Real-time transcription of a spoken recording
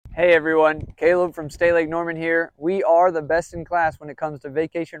Hey everyone, Caleb from Stay Lake Norman here. We are the best in class when it comes to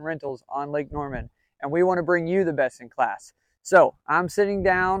vacation rentals on Lake Norman, and we want to bring you the best in class. So I'm sitting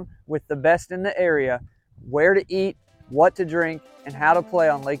down with the best in the area, where to eat, what to drink, and how to play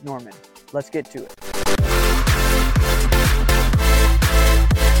on Lake Norman. Let's get to it.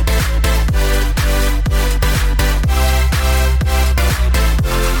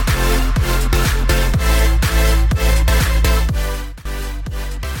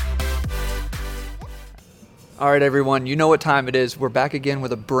 All right, everyone, you know what time it is. We're back again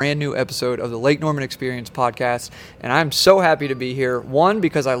with a brand new episode of the Lake Norman Experience podcast, and I'm so happy to be here. One,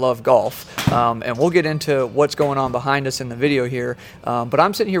 because I love golf, and we'll get into what's going on behind us in the video here, but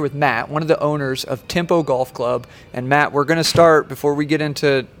I'm sitting here with Matt, one of the owners of Tempo Golf Club. And Matt, we're going to start, before we get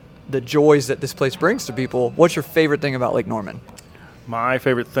into the joys that this place brings to people, what's your favorite thing about Lake Norman? My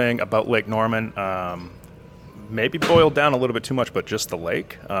favorite thing about Lake Norman, maybe boiled down a little bit too much, but just the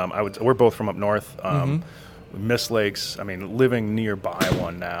lake. We're both from up north. We miss lakes. I mean, living nearby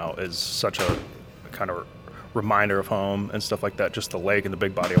one now is such a kind of reminder of home and stuff like that. Just the lake and the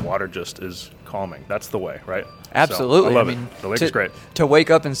big body of water just is calming. That's the way, right? Absolutely. So I love it. The lake is great. To wake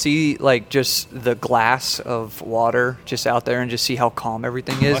up and see like just the glass of water just out there and just see how calm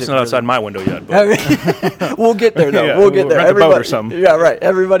everything is. Well, it's not outside my window yet. But we'll get there though. Yeah, we'll get there. Rent a boat or something. Yeah, right.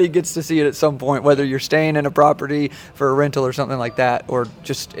 Everybody gets to see it at some point, whether you're staying in a property for a rental or something like that, or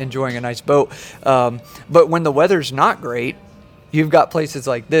just enjoying a nice boat. But when the weather's not great, you've got places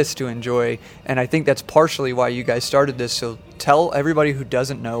like this to enjoy, and I think that's partially why you guys started this. So tell everybody who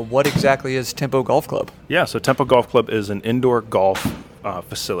doesn't know, what exactly is Tempo Golf Club? Yeah, so Tempo Golf Club is an indoor golf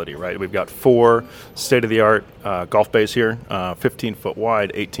facility, right? We've got 4 state-of-the-art golf bays here, 15 foot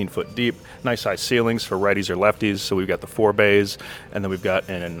wide, 18 foot deep, nice high ceilings for righties or lefties. So we've got the 4 bays, and then we've got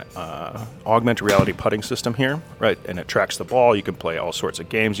an augmented reality putting system here, right? And it tracks the ball. You can play all sorts of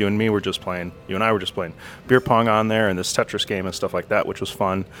games. You and I were just playing beer pong on there, and this Tetris game and stuff like that, which was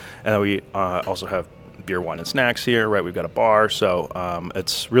fun. And then we also have beer, wine, and snacks here, right? We've got a bar, so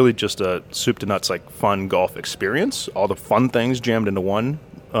it's really just a soup to nuts, like fun golf experience. All the fun things jammed into one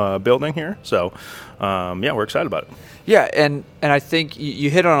building here. So, yeah, we're excited about it. Yeah, and I think you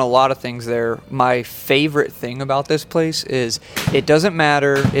hit on a lot of things there. My favorite thing about this place is it doesn't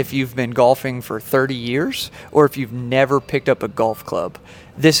matter if you've been golfing for 30 years or if you've never picked up a golf club.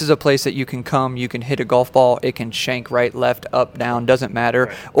 This is a place that you can come, you can hit a golf ball, it can shank right, left, up, down, doesn't matter.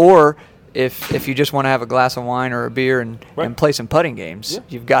 Right. Or if you just want to have a glass of wine or a beer and play some putting games,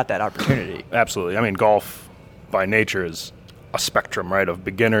 you've got that opportunity. Absolutely. I mean, golf by nature is a spectrum, right, of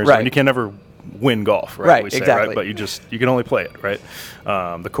beginners. Right. I mean, you can never win golf, right? Right, we say, exactly. Right? But you can only play it, right?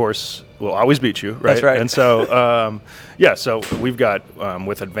 The course will always beat you, right? That's right. And so, so we've got,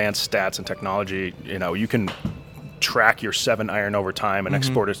 with advanced stats and technology, you can track your 7-iron over time and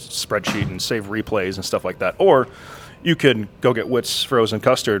export a spreadsheet and save replays and stuff like that. Or you can go get Witt's Frozen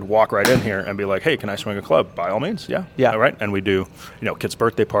Custard, walk right in here and be like, hey, can I swing a club? By all means, yeah. All right. And we do, kids'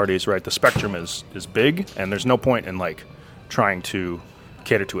 birthday parties, right? The spectrum is big, and there's no point in like trying to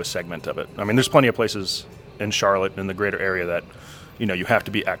cater to a segment of it. I mean, there's plenty of places in Charlotte, in the greater area, that, you have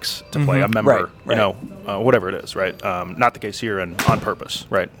to be X to play a member, whatever it is, right? Not the case here, and on purpose,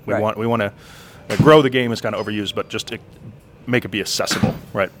 right? We want to grow the game is kind of overused, but just make it be accessible,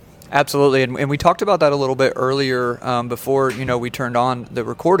 right? Absolutely, and we talked about that a little bit earlier before we turned on the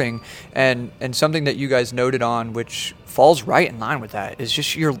recording, and something that you guys noted on, which falls right in line with that, is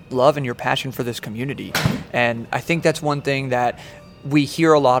just your love and your passion for this community. And I think that's one thing that we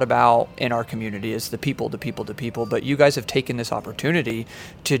hear a lot about in our community is the people, but you guys have taken this opportunity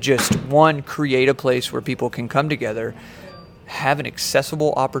to just, one, create a place where people can come together, have an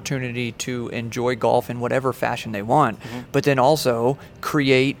accessible opportunity to enjoy golf in whatever fashion they want, but then also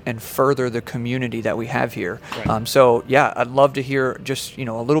create and further the community that we have here. Right. So yeah, I'd love to hear just,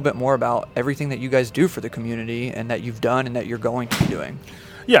 a little bit more about everything that you guys do for the community and that you've done and that you're going to be doing.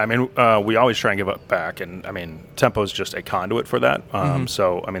 Yeah, I mean, we always try and give up back, and I mean, Tempo is just a conduit for that.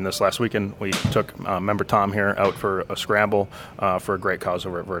 So, I mean, this last weekend we took member Tom here out for a scramble for a great cause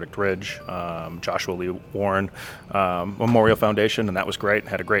over at Verdict Ridge, Joshua Lee Warren Memorial Foundation, and that was great.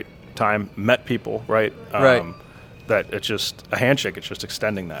 Had a great time, met people, right? That it's just a handshake. It's just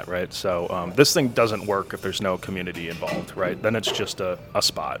extending that, right? So this thing doesn't work if there's no community involved, right? Then it's just a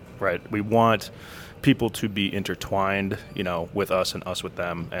spot, right? We want people to be intertwined, with us and us with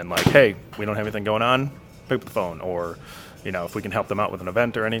them, and like, hey, we don't have anything going on, pick up the phone, or if we can help them out with an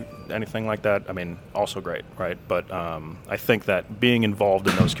event or anything like that, I mean, also great, right? But I think that being involved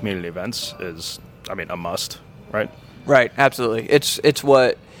in those community events is, a must, right? Right, absolutely. It's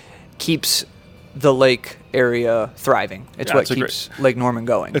what keeps the lake area thriving. It's what keeps Lake Norman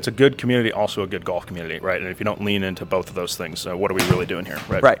going. It's a good community, also a good golf community, right? And if you don't lean into both of those things, what are we really doing here,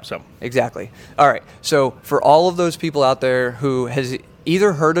 right? Right. So exactly. All right. So for all of those people out there who has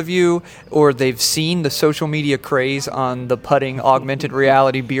either heard of you or they've seen the social media craze on the putting augmented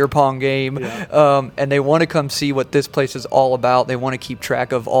reality beer pong game, and they want to come see what this place is all about. They want to keep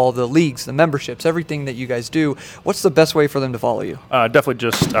track of all the leagues, the memberships, everything that you guys do. What's the best way for them to follow you? Definitely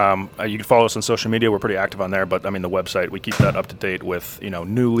just you can follow us on social media. We're pretty active on there, but I mean the website, we keep that up to date with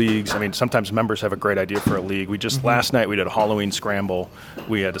new leagues. I mean sometimes members have a great idea for a league. We just last night we did a Halloween scramble.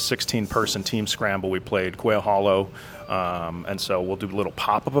 We had a 16-person team scramble. We played Quail Hollow. And so we'll do little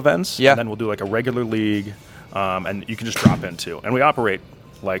pop-up events, and then we'll do like a regular league, and you can just drop into. And we operate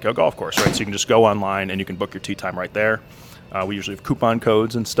like a golf course, right? So you can just go online and you can book your tee time right there. We usually have coupon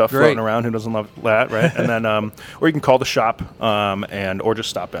codes and stuff floating around. Who doesn't love that, right? And then, or you can call the shop, or just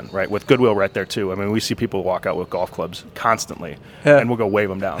stop in, right? With Goodwill right there too. I mean, we see people walk out with golf clubs constantly, and we'll go wave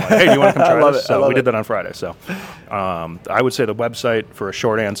them down. Like, hey, do you want to come try this? So we did that on Friday. So I would say the website for a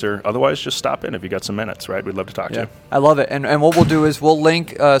short answer. Otherwise, just stop in if you got some minutes, right? We'd love to talk to you. I love it. And what we'll do is we'll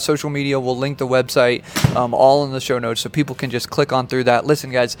link social media. We'll link the website, all in the show notes, so people can just click on through that.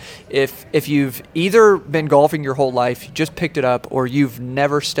 Listen, guys, if you've either been golfing your whole life, you just picked it up, or you've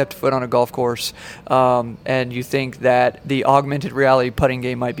never stepped foot on a golf course, and you think that the augmented reality putting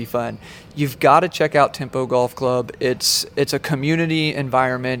game might be fun, you've got to check out Tempo Golf Club. It's a community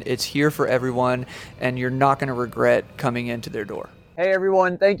environment. It's here for everyone, and you're not going to regret coming into their door. Hey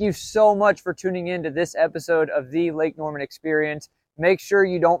everyone, thank you so much for tuning in to this episode of the Lake Norman Experience. Make sure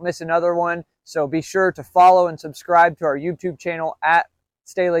you don't miss another one, so be sure to follow and subscribe to our YouTube channel at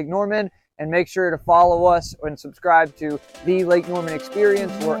Stay Lake Norman. And make sure to follow us and subscribe to the Lake Norman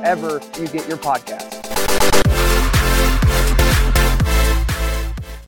Experience wherever you get your podcasts.